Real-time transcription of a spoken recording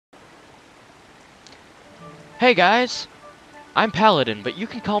Hey guys, I'm Paladin, but you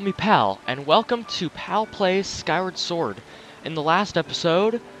can call me Pal, and welcome to PalPlays Skyward Sword. In the last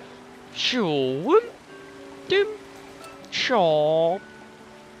episode,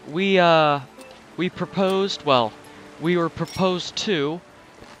 we proposed, well, we were proposed to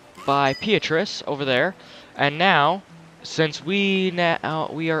by Beatrice over there, and now, since we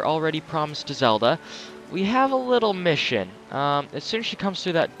are already promised to Zelda, we have a little mission. As soon as she comes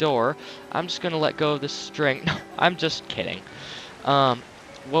through that door, I'm just gonna let go of this string. No, I'm just kidding.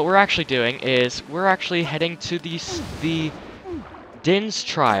 What we're actually doing is we're actually heading to the Din's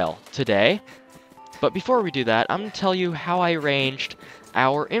trial today. But before we do that, I'm gonna tell you how I arranged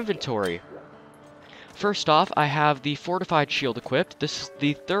our inventory. First off, I have the fortified shield equipped. This is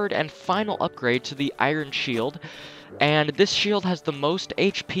the third and final upgrade to the iron shield, and this shield has the most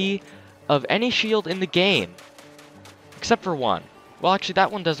HP of any shield in the game, except for one. Well, actually,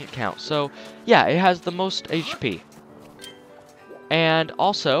 that one doesn't count. So, yeah, it has the most HP. And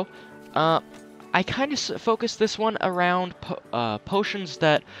also, I kind of focus this one around potions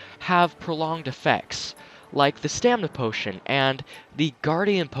that have prolonged effects, like the Stamina Potion and the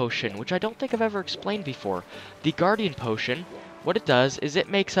Guardian Potion, which I don't think I've ever explained before. The Guardian Potion, what it does is it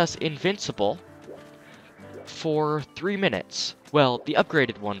makes us invincible for 3 minutes. Well, the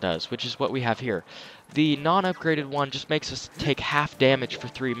upgraded one does, which is what we have here. The non-upgraded one just makes us take half damage for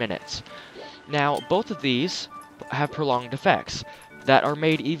 3 minutes. Now, both of these have prolonged effects that are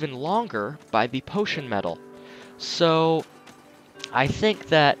made even longer by the potion metal. So, I think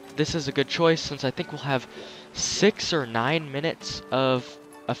that this is a good choice since I think we'll have 6 or 9 minutes of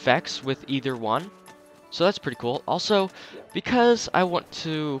effects with either one. So that's pretty cool. Also, because I want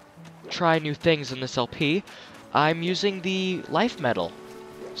to try new things in this LP, I'm using the life metal.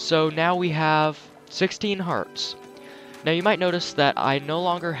 So now we have 16 hearts. Now you might notice that I no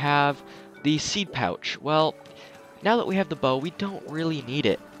longer have the seed pouch. Well, now that we have the bow, we don't really need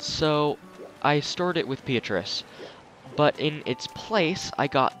it. So I stored it with Beatrice. But in its place, I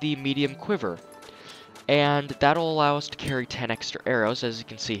got the medium quiver. And that'll allow us to carry 10 extra arrows, as you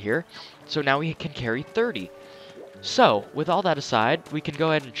can see here. So now we can carry 30. So, with all that aside, we can go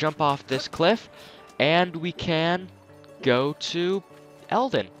ahead and jump off this cliff, and we can go to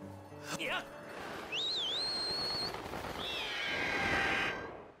Eldin.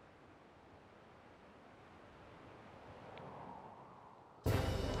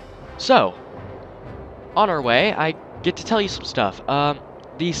 So, on our way, I get to tell you some stuff.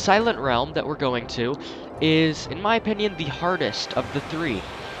 The Silent Realm that we're going to is, in my opinion, the hardest of the three.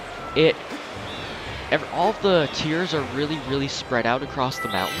 All of the tiers are really spread out across the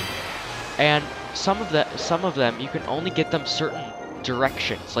mountain, and some of them you can only get them certain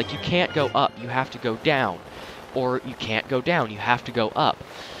directions. Like you can't go up, you have to go down, or you can't go down, you have to go up.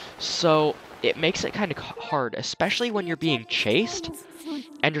 So it makes it kind of hard, especially when you're being chased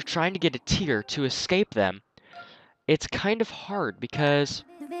and you're trying to get a tier to escape them. It's kind of hard because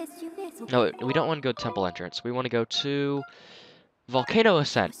no, we don't want to go to temple entrance. We want to go to volcano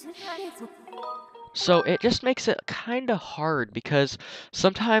ascent. So it just makes it kind of hard because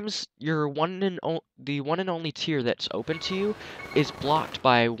sometimes the one and only tier that's open to you is blocked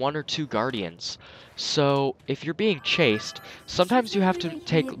by 1 or 2 guardians. So if you're being chased, sometimes you have to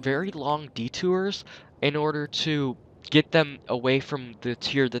take very long detours in order to get them away from the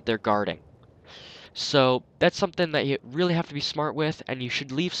tier that they're guarding. So that's something that you really have to be smart with, and you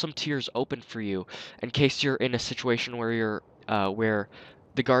should leave some tiers open for you in case you're in a situation where where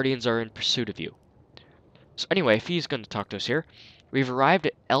the guardians are in pursuit of you. So anyway, Fee's going to talk to us here. We've arrived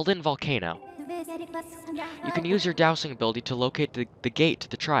at Eldin Volcano. You can use your dowsing ability to locate the gate to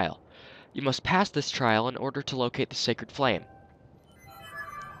the trial. You must pass this trial in order to locate the sacred flame.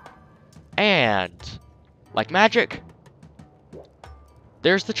 And, like magic,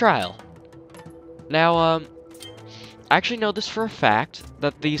 there's the trial. Now, I actually know this for a fact,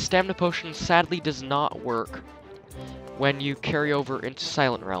 that the Stamina Potion sadly does not work when you carry over into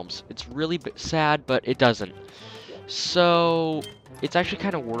Silent Realms. It's really sad, but it doesn't. So, it's actually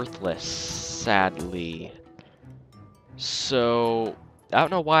kind of worthless, sadly. So, I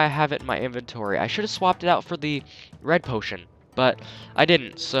don't know why I have it in my inventory. I should have swapped it out for the red potion, but I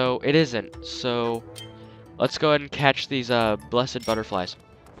didn't, so it isn't. So, let's go ahead and catch these blessed butterflies.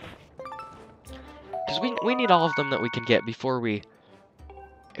 Because we need all of them that we can get before we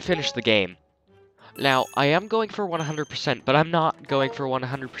finish the game. Now, I am going for 100%, but I'm not going for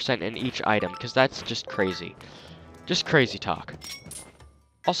 100% in each item, because that's just crazy. Just crazy talk.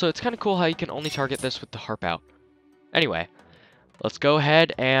 Also, it's kind of cool how you can only target this with the harp out. Anyway, let's go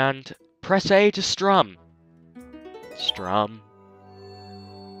ahead and press A to strum. Strum.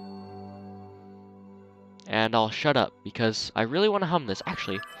 and I'll shut up, because I really want to hum this.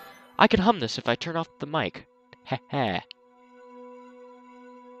 Actually, I can hum this if I turn off the mic. Heh heh.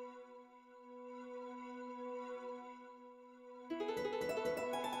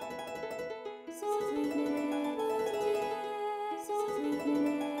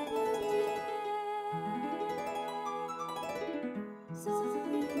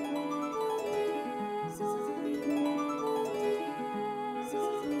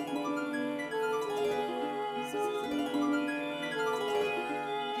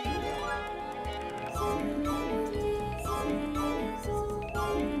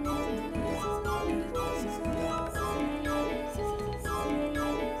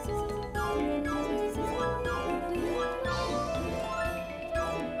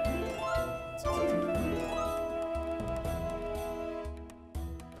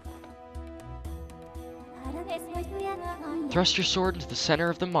 Thrust your sword into the center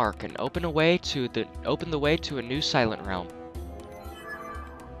of the mark and open the way to a new silent realm.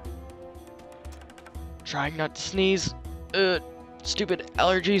 Trying not to sneeze. Stupid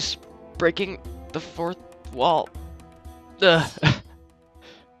allergies breaking the fourth wall. Ugh.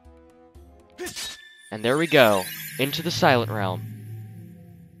 And there we go, into the silent realm.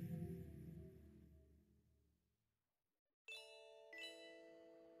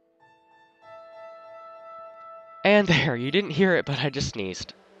 And there, you didn't hear it, but I just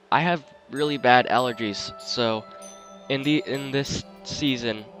sneezed. I have really bad allergies, so in this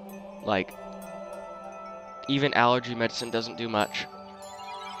season, like, even allergy medicine doesn't do much.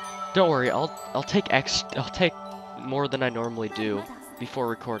 Don't worry, I'll take more than I normally do before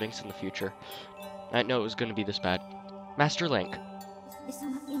recordings in the future. I didn't know it was going to be this bad. Master Link.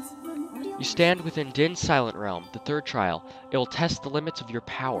 You stand within Din's Silent Realm, the third trial. It will test the limits of your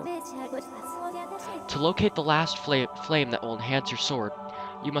power. To locate the last flame that will enhance your sword,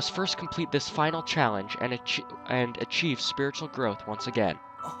 you must first complete this final challenge and achieve spiritual growth once again.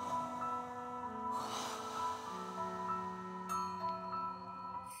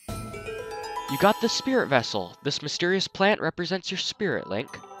 You got the spirit vessel. This mysterious plant represents your spirit, Link.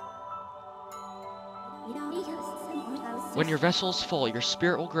 When your vessel is full, your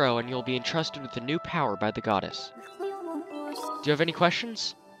spirit will grow and you'll be entrusted with a new power by the goddess. Do you have any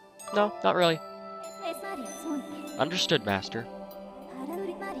questions? No, not really. Understood, Master.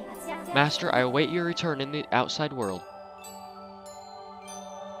 Master, I await your return in the outside world.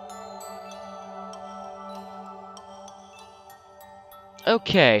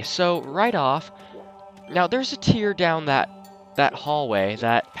 Okay, so right off, now there's a tier down that hallway,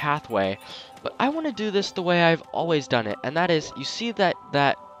 that pathway, but I want to do this the way I've always done it, and that is, you see that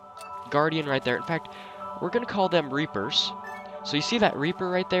guardian right there. In fact, we're going to call them Reapers. So you see that Reaper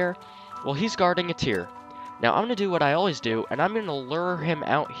right there? Well, he's guarding a tier. Now I'm going to do what I always do, and I'm going to lure him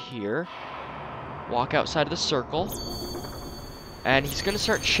out here, walk outside of the circle, and he's going to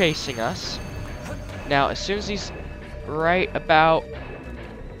start chasing us. Now, as soon as he's right about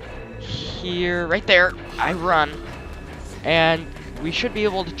here, right there, I run, and we should be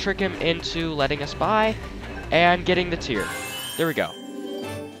able to trick him into letting us by and getting the tier. There we go.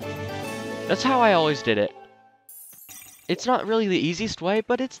 That's how I always did it. It's not really the easiest way,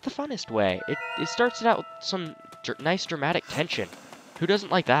 but it's the funnest way. It starts it out with some nice dramatic tension. Who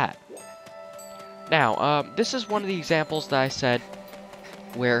doesn't like that? Now, this is one of the examples that I said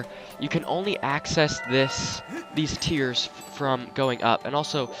where you can only access these tiers from going up. And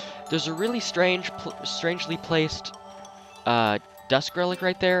also, there's a really strangely placed dusk relic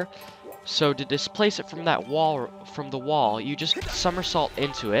right there. So to displace it from the wall, you just somersault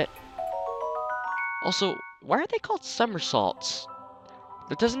into it. Also, why are they called somersaults?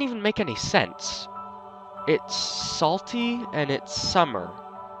 That doesn't even make any sense. It's salty and it's summer.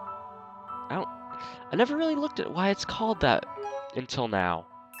 I never really looked at why it's called that until now.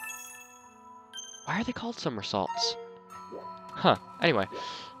 Why are they called somersaults? Huh, anyway.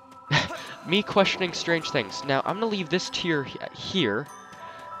 Me questioning strange things. Now, I'm gonna leave this tier here,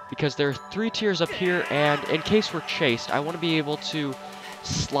 because there are 3 tiers up here, and in case we're chased, I want to be able to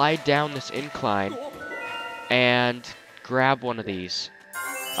slide down this incline and grab one of these.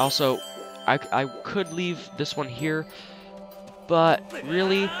 Also, I could leave this one here, but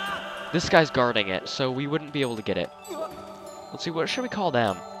really, this guy's guarding it, so we wouldn't be able to get it. Let's see, what should we call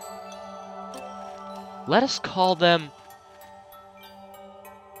them? Let us call them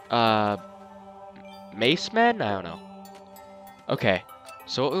Mace Men? I don't know. Okay,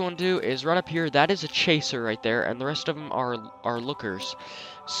 so what we want to do is run up here. That is a chaser right there, and the rest of them are lookers.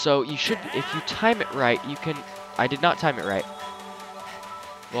 So you should, if you time it right, you can... I did not time it right.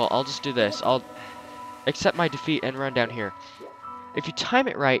 Well, I'll just do this. I'll accept my defeat and run down here. If you time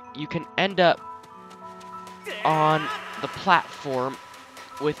it right, you can end up on the platform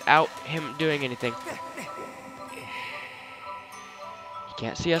without him doing anything. He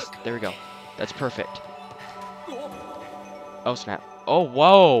can't see us. There we go. That's perfect. Oh, snap. Oh,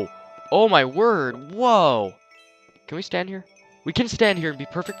 whoa. Oh, my word. Whoa. Can we stand here? We can stand here and be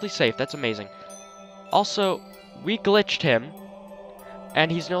perfectly safe. That's amazing. Also, we glitched him,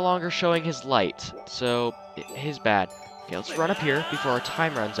 and he's no longer showing his light. So, his bad. Okay, let's run up here before our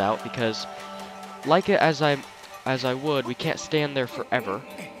time runs out, because like it as I would, we can't stand there forever.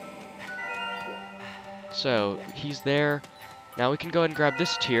 So, he's there. Now we can go ahead and grab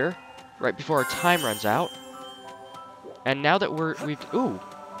this tier right before our time runs out. And now that we can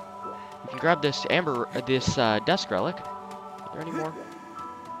grab this dusk relic. Are there any more?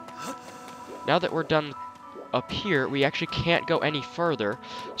 Now that we're done up here, we actually can't go any further,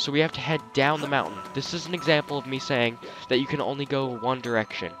 so we have to head down the mountain. This is an example of me saying that you can only go one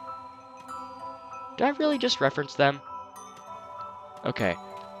direction. Did I really just reference them? Okay.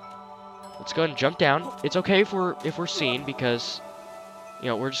 Let's go ahead and jump down. It's okay if we're seen, because, you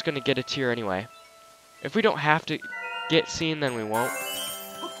know, we're just gonna get a tier anyway. If we don't have to get seen, then we won't.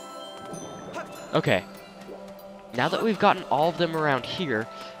 Okay. Now that we've gotten all of them around here,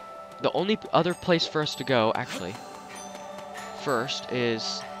 the only other place for us to go, actually, first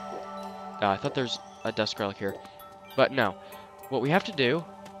is... I thought there's a dusk relic here. But no. What we have to do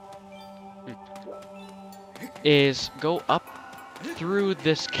is go up through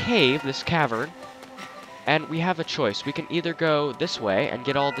this cave, this cavern, and we have a choice. We can either go this way and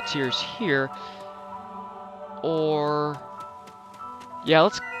get all the tiers here, or... yeah,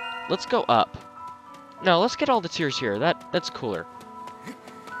 let's go up. No, let's get all the tiers here. That's cooler.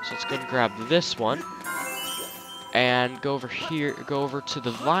 So let's go and grab this one, and go over here, go over to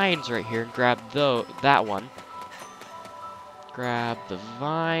the vines right here, and grab that one. Grab the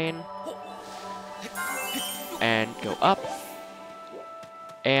vine, and go up.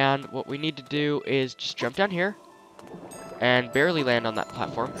 And what we need to do is just jump down here, and barely land on that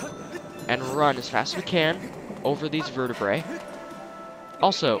platform, and run as fast as we can over these vertebrae.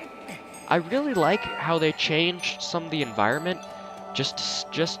 Also, I really like how they changed some of the environment just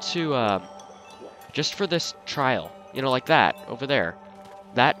for this trial. You know, like that over there.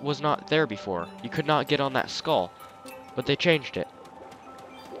 That was not there before. You could not get on that skull, but they changed it.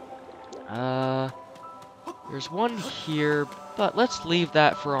 There's one here, but let's leave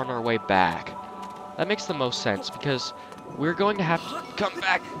that for on our way back. That makes the most sense, because we're going to have to come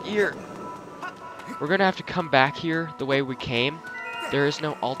back here. We're going to have to come back here the way we came. There is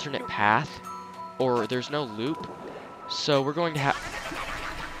no alternate path, or there's no loop, so we're going to have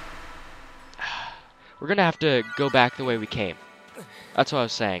to go back the way we came. That's what I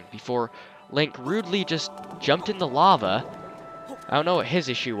was saying before Link rudely just jumped in the lava. I don't know what his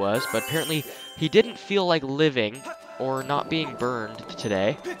issue was, but apparently he didn't feel like living or not being burned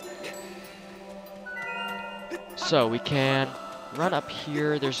today. So we can run up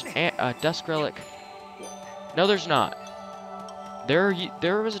here. There's a dusk relic. No, there's not.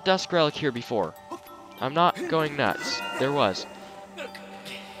 There was a dusk relic here before. I'm not going nuts. There was.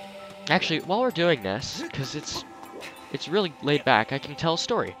 Actually, while we're doing this, because it's really laid back, I can tell a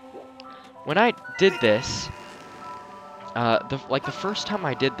story. When I did this, the first time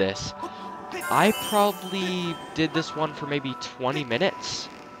I did this, I probably did this one for maybe 20 minutes.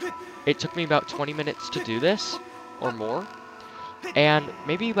 It took me about 20 minutes to do this, or more. And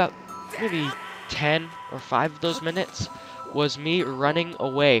maybe 10 or 5 of those minutes was me running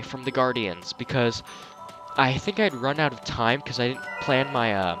away from the Guardians, because I think I'd run out of time because I didn't plan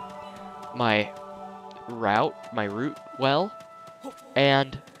my my route well,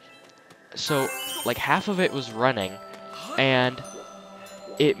 and so like half of it was running, and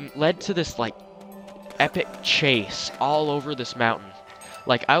it led to this like epic chase all over this mountain.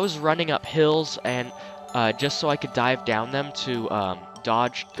 Like I was running up hills and just so I could dive down them to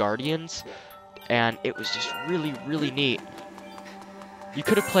dodge Guardians, and it was just really, really neat. You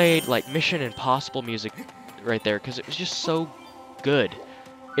could have played like Mission Impossible music right there, because it was just so good.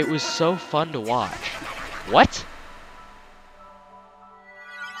 It was so fun to watch. What?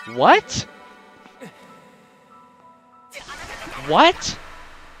 What? What?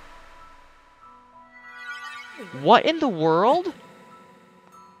 What in the world?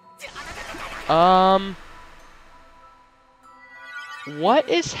 What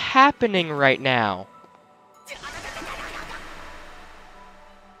is happening right now?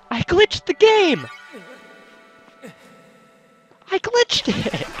 I glitched the game! I glitched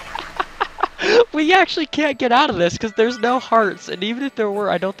it! We actually can't get out of this because there's no hearts, and even if there were,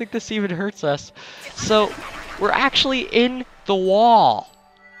 I don't think this even hurts us. So, we're actually in the wall.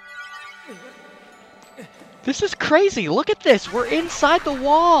 This is crazy! Look at this! We're inside the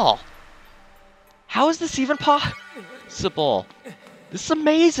wall! How is this even possible? This is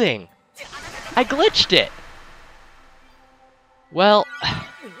amazing! I glitched it! Well,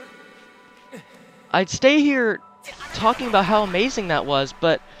 I'd stay here talking about how amazing that was,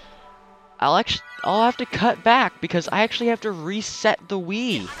 but I'll have to cut back because I actually have to reset the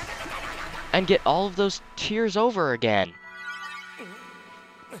Wii and get all of those tiers over again.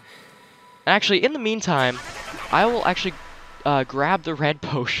 Actually, in the meantime, I will actually grab the red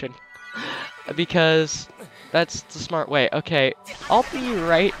potion because that's the smart way. Okay, I'll be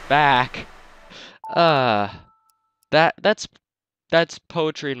right back. That's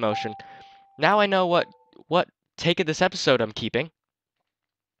poetry in motion. Now I know what take of this episode I'm keeping.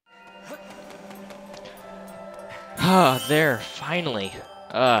 There, finally.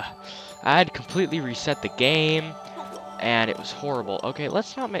 I had completely reset the game, and it was horrible. Okay,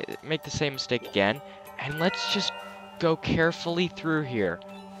 let's not make the same mistake again, and let's just go carefully through here.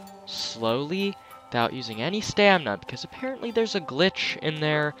 Slowly, without using any stamina, because apparently there's a glitch in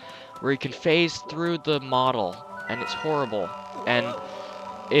there where you can phase through the model, and it's horrible. And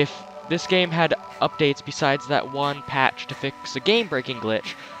if this game had updates besides that one patch to fix a game-breaking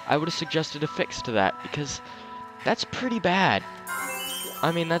glitch, I would have suggested a fix to that, because that's pretty bad.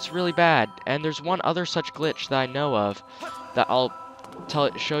 I mean, that's really bad. And there's one other such glitch that I know of that I'll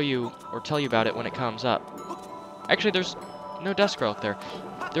tell you about it when it comes up. Actually, there's no Dusk Relic there.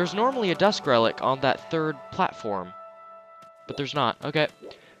 There's normally a Dusk Relic on that third platform, but there's not. Okay.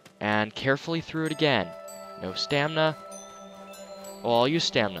 And carefully through it again. No stamina. Well, I'll use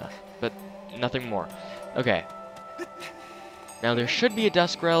stamina, but nothing more. Okay. Now, there should be a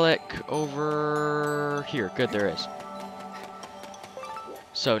Dusk Relic over here. Good, there is.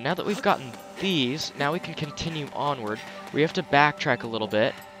 So, now that we've gotten these, now we can continue onward. We have to backtrack a little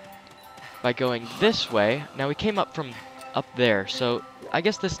bit by going this way. Now, we came up from up there, so I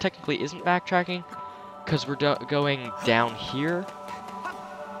guess this technically isn't backtracking because we're going down here.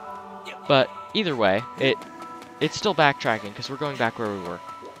 But either way, it's still backtracking because we're going back where we were.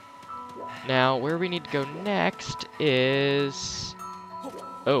 Now, where we need to go next is...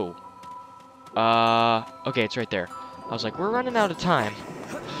 Oh. Okay, it's right there. I was like, we're running out of time.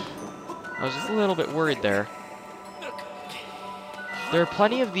 I was a little bit worried there. There are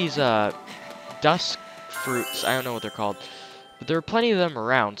plenty of these, dusk fruits. I don't know what they're called. But there are plenty of them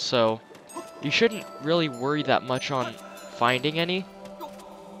around, so you shouldn't really worry that much on finding any.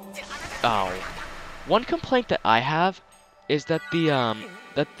 Oh. One complaint that I have is that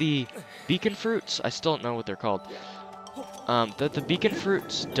the beacon fruits, I still don't know what they're called, that the beacon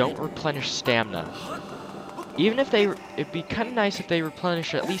fruits don't replenish stamina. Even if it'd be kind of nice if they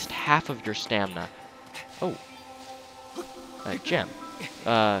replenish at least half of your stamina. Oh. Gem.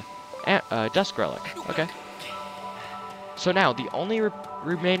 Dusk Relic. Okay. So now, the only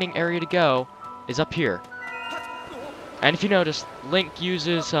remaining area to go is up here. And if you notice, Link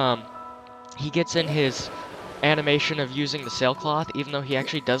uses, he gets in his animation of using the sailcloth, even though he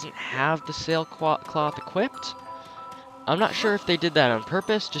actually doesn't have the sailcloth equipped. I'm not sure if they did that on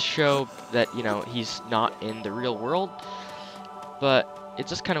purpose to show that, you know, he's not in the real world, but it's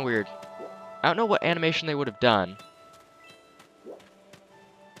just kind of weird. I don't know what animation they would have done.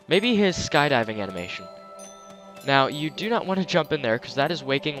 Maybe his skydiving animation. Now, you do not want to jump in there, because that is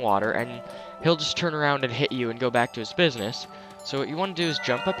waking water, and he'll just turn around and hit you and go back to his business. So what you want to do is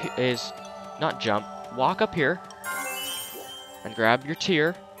jump up, walk up here, and grab your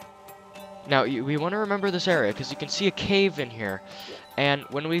tier. Now, we want to remember this area, because you can see a cave in here. And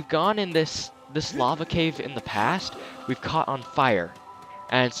when we've gone in this lava cave in the past, we've caught on fire,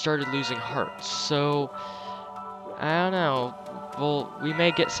 and started losing hearts. So, I don't know. Well, we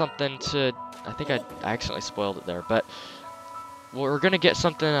may get something to... I think I accidentally spoiled it there, but we're going to get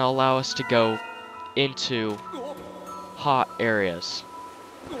something that'll allow us to go into hot areas.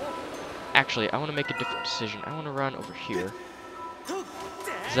 Actually, I want to make a different decision. I want to run over here.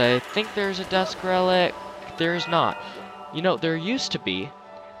 Because I think there's a Dusk Relic. There is not. You know, there used to be.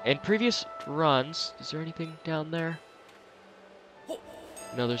 In previous runs... Is there anything down there?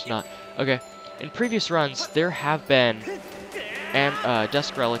 No, there's not. Okay. In previous runs, there have been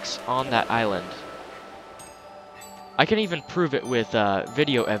Dusk Relics on that island. I can even prove it with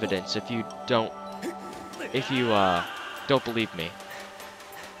video evidence if you don't believe me.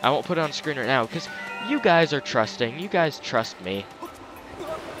 I won't put it on screen right now because you guys are trusting. You guys trust me.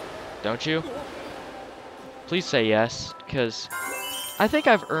 Don't you? Please say yes, because I think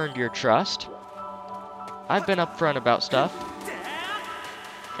I've earned your trust. I've been upfront about stuff.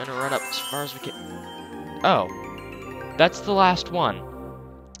 Gonna run up as far as we can. Oh. That's the last one.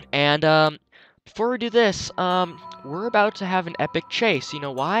 And, before we do this, we're about to have an epic chase. You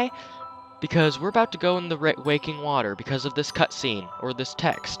know why? Because we're about to go in the waking water because of this cutscene, or this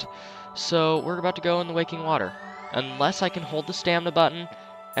text. So, we're about to go in the waking water. Unless I can hold the stamina button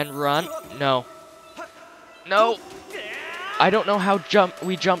and run. No. No! I don't know how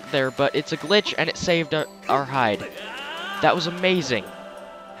we jumped there, but it's a glitch and it saved our hide. That was amazing.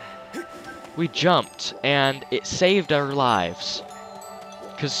 We jumped and it saved our lives.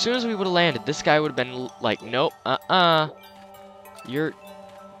 Because as soon as we would have landed, this guy would have been like, nope,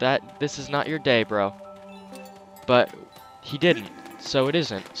 this is not your day, bro. But he didn't, so it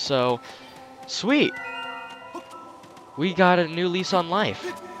isn't. So, sweet. We got a new lease on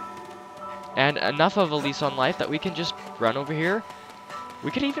life. And enough of a lease on life that we can just run over here.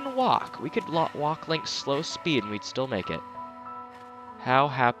 We could even walk. We could walk Link's slow speed and we'd still make it. How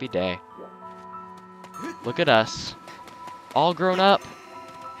happy day. Look at us. All grown up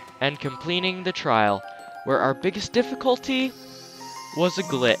and completing the trial, where our biggest difficulty was a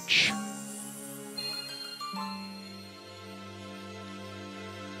glitch.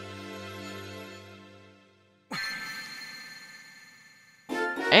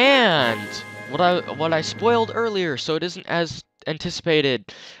 And what I spoiled earlier, so it isn't as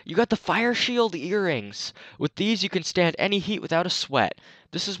anticipated. You got the fire shield earrings. With these, you can stand any heat without a sweat.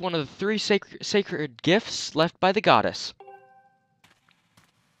 This is one of the 3 sacred gifts left by the goddess.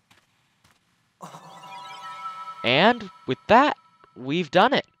 And with that, we've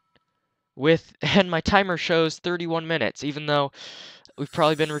done it. And my timer shows 31 minutes, even though we've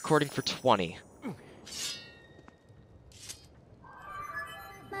probably been recording for 20.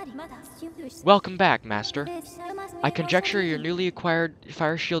 Welcome back, Master. I conjecture your newly acquired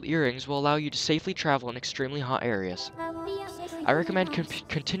fire shield earrings will allow you to safely travel in extremely hot areas. I recommend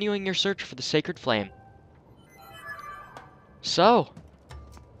continuing your search for the sacred flame. So,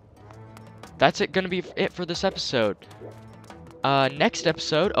 that's gonna be it for this episode. Next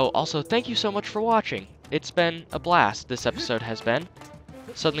episode, oh, also, thank you so much for watching. It's been a blast, this episode has been.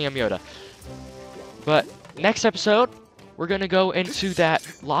 Suddenly I'm Yoda. But, next episode, we're gonna go into that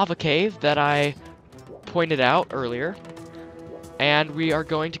lava cave that I pointed out earlier. And we are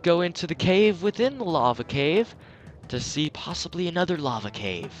going to go into the cave within the lava cave to see possibly another lava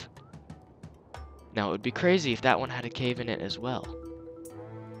cave. Now, it would be crazy if that one had a cave in it as well.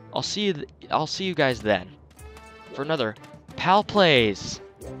 I'll see you guys then for another PalPlays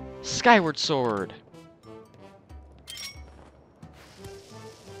Skyward Sword.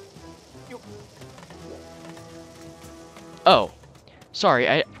 Oh,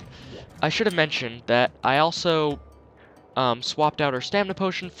 sorry, I should have mentioned that I also swapped out our stamina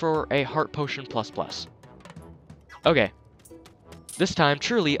potion for a heart potion ++. Okay, this time,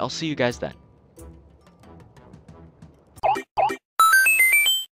 truly, I'll see you guys then.